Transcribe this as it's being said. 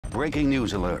breaking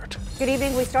news alert. Good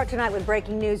evening. We start tonight with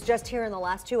breaking news. Just here in the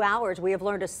last 2 hours, we have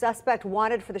learned a suspect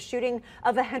wanted for the shooting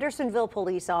of a Hendersonville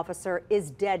police officer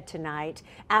is dead tonight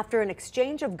after an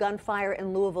exchange of gunfire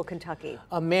in Louisville, Kentucky.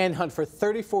 A manhunt for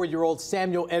 34-year-old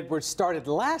Samuel Edwards started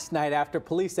last night after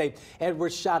police say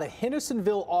Edwards shot a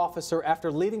Hendersonville officer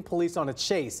after leading police on a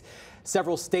chase.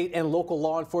 Several state and local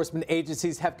law enforcement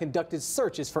agencies have conducted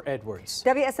searches for Edwards.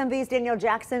 WSMV's Danielle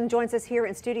Jackson joins us here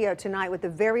in studio tonight with the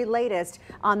very latest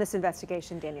on this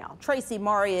investigation. Danielle. Tracy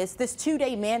Marius, this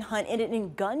two-day manhunt ended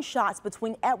in gunshots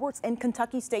between Edwards and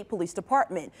Kentucky State Police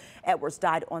Department. Edwards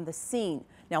died on the scene.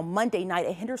 Now, Monday night,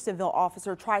 a Hendersonville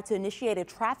officer tried to initiate a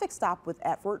traffic stop with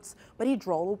Edwards, but he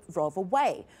drove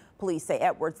away. Police say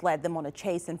Edwards led them on a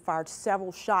chase and fired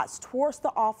several shots towards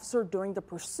the officer during the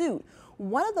pursuit.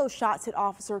 One of those shots hit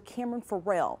Officer Cameron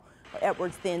Farrell.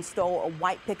 Edwards then stole a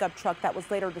white pickup truck that was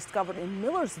later discovered in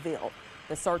Millersville.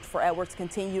 The search for Edwards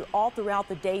continued all throughout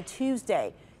the day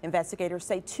Tuesday. Investigators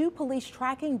say 2 police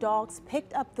tracking dogs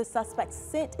picked up the suspect's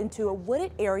scent into a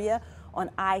wooded area on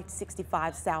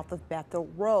I-65 south of Bethel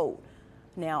Road.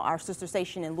 Now, our sister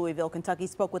station in Louisville, Kentucky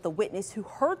spoke with a witness who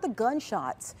heard the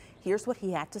gunshots. Here's what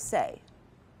he had to say.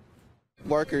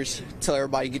 Workers tell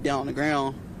everybody to get down on the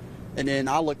ground, and then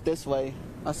I looked this way.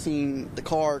 I seen the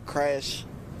car crash,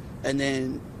 and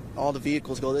then all the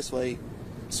vehicles go this way.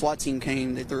 SWAT team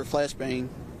came, they threw a flashbang,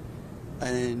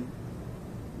 and then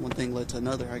one thing led to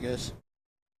another, I guess.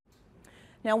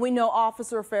 Now, we know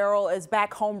Officer Farrell is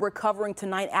back home recovering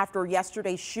tonight after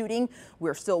yesterday's shooting.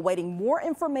 We're still waiting more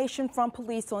information from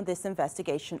police on this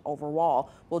investigation overall.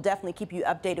 We'll definitely keep you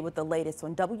updated with the latest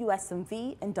on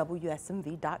WSMV and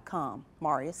WSMV.com.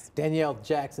 Marius. Danielle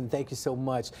Jackson, thank you so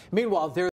much. Meanwhile,